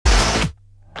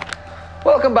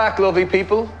Welcome back, lovely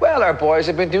people. Well, our boys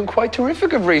have been doing quite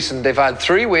terrific of recent. They've had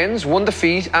 3 wins, 1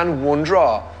 defeat and 1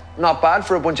 draw. Not bad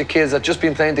for a bunch of kids that just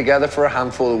been playing together for a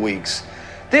handful of weeks.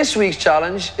 This week's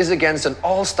challenge is against an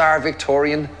all-star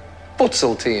Victorian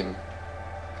futsal team.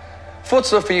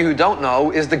 Futsal, for you who don't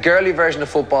know, is the girly version of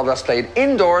football that's played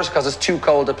indoors because it's too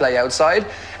cold to play outside,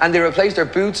 and they replace their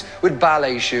boots with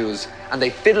ballet shoes, and they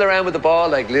fiddle around with the ball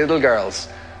like little girls.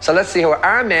 So let's see how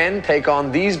our men take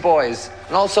on these boys,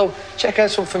 and also check out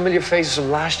some familiar faces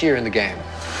from last year in the game.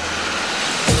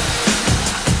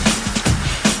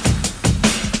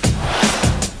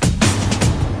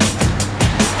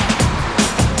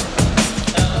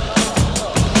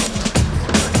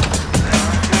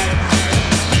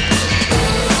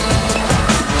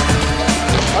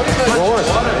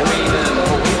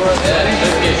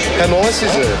 How nice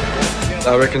is it?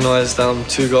 I recognised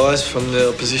 2 guys from the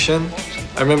opposition.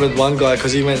 I remembered one guy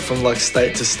because he went from like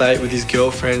state to state with his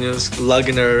girlfriend. He was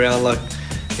lugging her around like,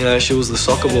 you know, she was the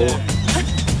soccer ball.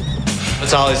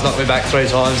 Vitali's knocked me back 3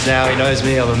 times now. He knows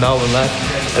me. I'm a Melbourne lad.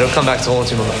 It'll come back to haunt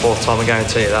him on the 4th time, I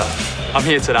guarantee you that. I'm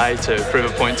here today to prove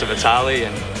a point to Vitali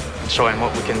and show him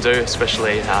what we can do,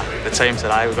 especially the team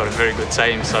today. We've got a very good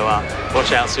team, so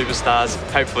watch out, superstars.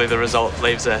 Hopefully the result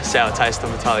leaves a sour taste in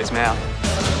Vitali's mouth.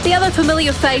 The other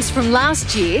familiar face from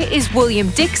last year is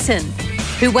WIlliam Dixon,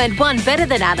 who went one better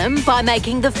than Adam by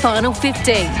making the final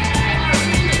 15.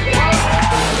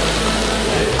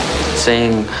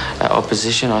 Seeing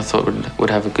opposition, I thought would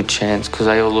have a good chance because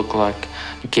they all look like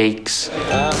geeks. We all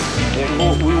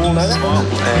know that.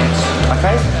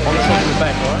 Okay, on the front of the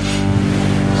back, all right?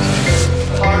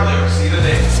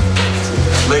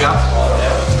 Leg up.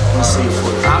 Let's see your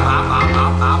foot.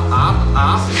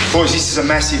 Up. Boys, this is a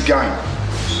massive game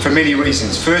for many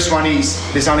reasons. First one is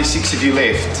there's only 6 of you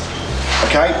left.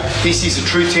 Okay? This is a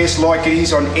true test like it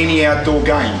is on any outdoor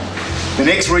game. The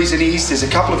next reason is there's a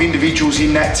couple of individuals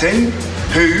in that team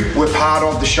who were part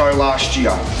of the show last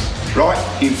year. Right?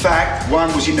 In fact,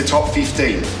 one was in the top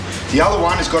 15. The other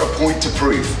one has got a point to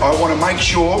prove. I want to make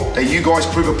sure that you guys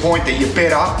prove a point that you're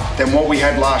better than what we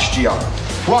had last year.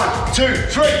 1, 2,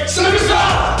 3,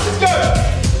 superstar! Let's go!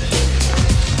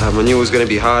 I knew it was going to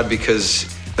be hard because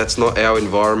that's not our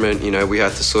environment. You know, we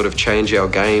had to sort of change our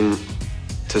game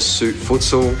to suit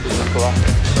futsal.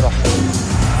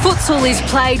 Futsal is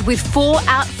played with 4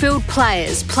 outfield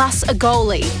players plus a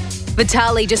goalie.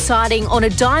 Vitali deciding on a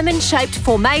diamond-shaped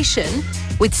formation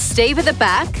with Steve at the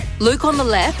back, Luke on the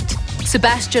left,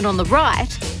 Sebastian on the right,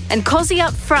 and Cozzy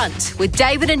up front with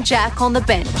David and Jack on the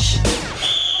bench.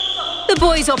 The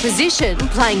boys' opposition,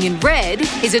 playing in red,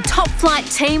 is a top-flight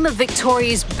team of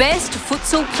Victoria's best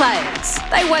futsal players.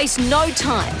 They waste no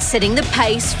time setting the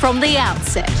pace from the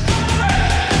outset.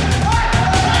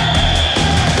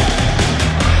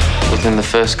 Within the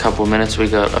first couple of minutes, we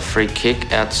got a free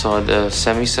kick outside the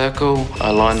semicircle.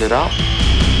 I lined it up,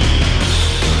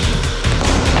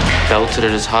 belted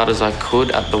it as hard as I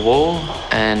could at the wall,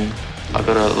 and I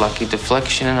got a lucky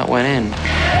deflection and it went in.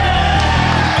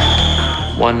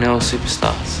 1-0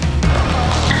 superstars.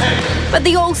 But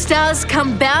the All-Stars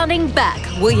come bounding back,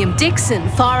 WIlliam Dixon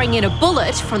firing in a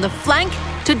bullet from the flank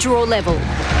to draw level.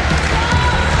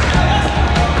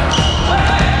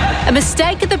 A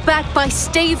mistake at the back by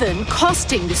Stephen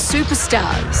costing the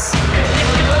superstars.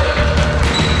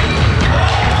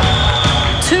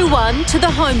 2-1 to the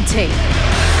home team.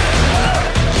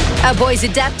 Our boys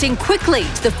adapting quickly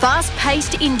to the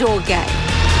fast-paced indoor game.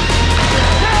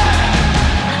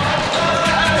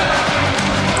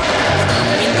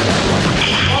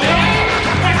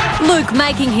 Luke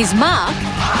making his mark.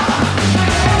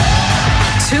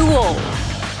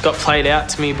 2-2. Got played out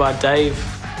to me by Dave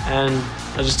and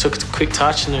I just took a quick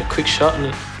touch and a quick shot and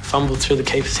it fumbled through the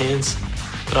keeper's hands.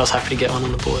 But I was happy to get one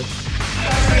on the board.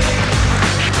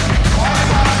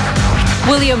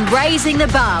 WIlliam raising the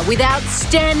bar with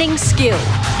outstanding skill.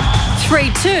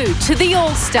 3-2 to the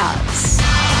All-Stars.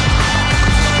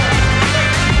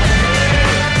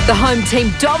 The home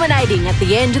team dominating at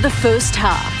the end of the first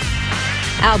half.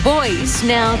 Our boys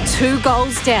now 2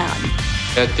 goals down.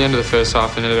 At the end of the first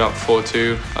half, it ended up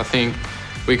 4-2. I think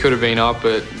we could have been up,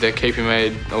 but their keeper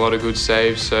made a lot of good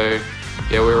saves, so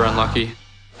yeah, we were unlucky.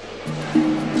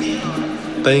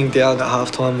 Being down at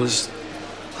halftime I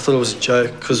thought it was a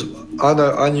joke because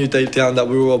I knew deep down that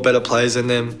we were all better players than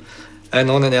them,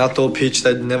 and on an outdoor pitch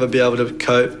they'd never be able to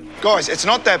cope. Guys, it's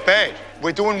not that bad.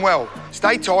 We're doing well.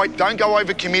 Stay tight, don't go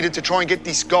over-committed to try and get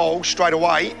this goal straight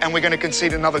away, and we're going to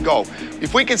concede another goal.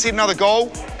 If we concede another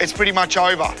goal, it's pretty much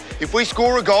over. If we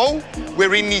score a goal,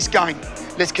 we're in this game.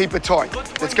 Let's keep it tight.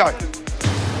 Let's go.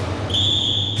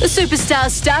 The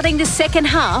superstars starting the second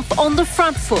half on the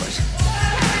front foot.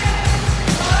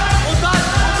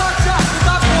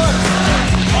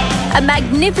 A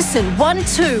magnificent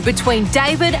 1-2 between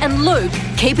David and Luke,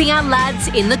 keeping our lads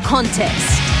in the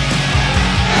contest.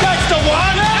 That's the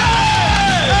one!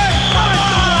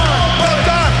 Well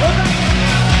done!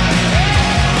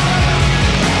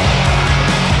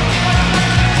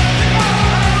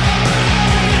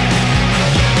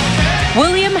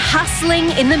 William hustling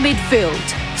in the midfield,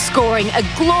 scoring a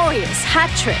glorious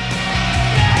hat-trick.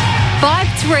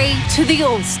 5-3 to the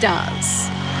All-Stars.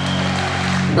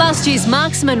 Last year's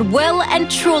marksman well and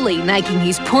truly making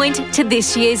his point to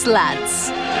this year's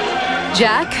lads.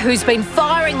 Jack, who's been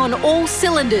firing on all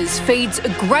cylinders, feeds a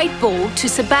great ball to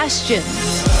Sebastian.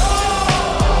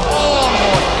 Oh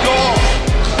my God!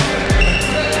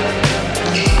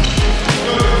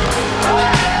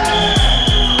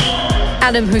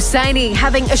 Adam Husseini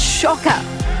having a shocker.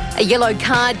 A yellow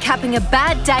card capping a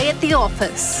bad day at the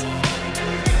office.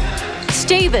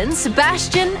 Stephen,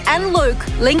 Sebastian and Luke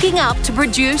linking up to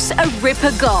produce a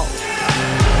ripper goal.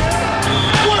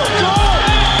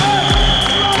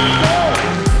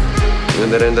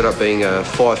 And that ended up being a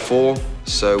 5-4,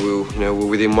 so we're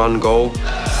within one goal,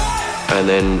 and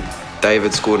then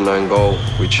David scored an own goal,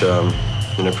 which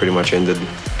pretty much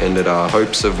ended our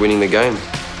hopes of winning the game.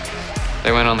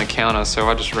 They went on the counter, so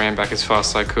I just ran back as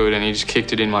fast as I could, and he just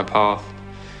kicked it in my path.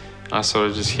 I sort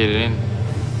of just hit it in.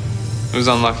 It was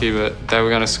unlucky, but they were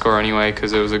going to score anyway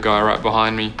because there was a guy right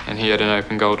behind me and he had an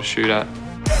open goal to shoot at.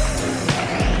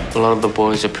 A lot of the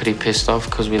boys are pretty pissed off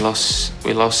because we lost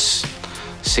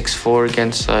 6-4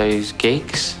 against those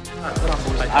geeks.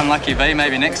 Unlucky B,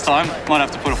 maybe next time. Might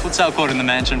have to put a futsal court in the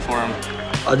mansion for them.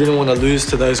 I didn't want to lose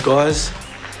to those guys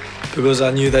because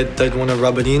I knew they'd want to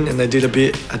rub it in, and they did a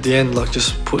bit at the end, like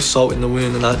just put salt in the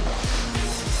wound, and I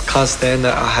can't stand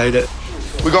that. I hate it.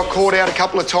 We got caught out a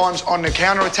couple of times on the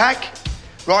counter-attack,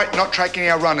 right? Not tracking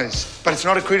our runners. But it's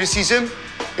not a criticism.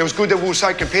 It was good that we were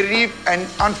so competitive, and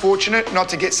unfortunate not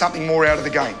to get something more out of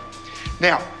the game.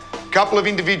 Now, a couple of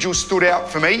individuals stood out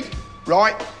for me,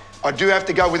 right? I do have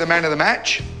to go with the man of the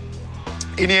match.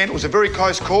 In the end, it was a very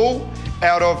close call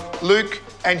out of Luke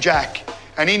and Jack.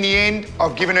 And in the end,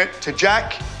 I've given it to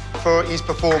Jack for his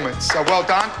performance. So well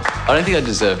done. I don't think I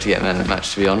deserve to get man of the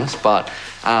match, to be honest, but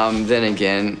then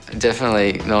again,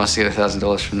 definitely nice to get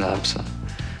 $1,000 from Nab, so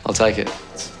I'll take it.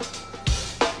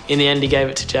 In the end, he gave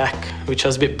it to Jack, which I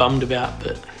was a bit bummed about,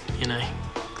 but,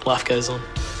 life goes on.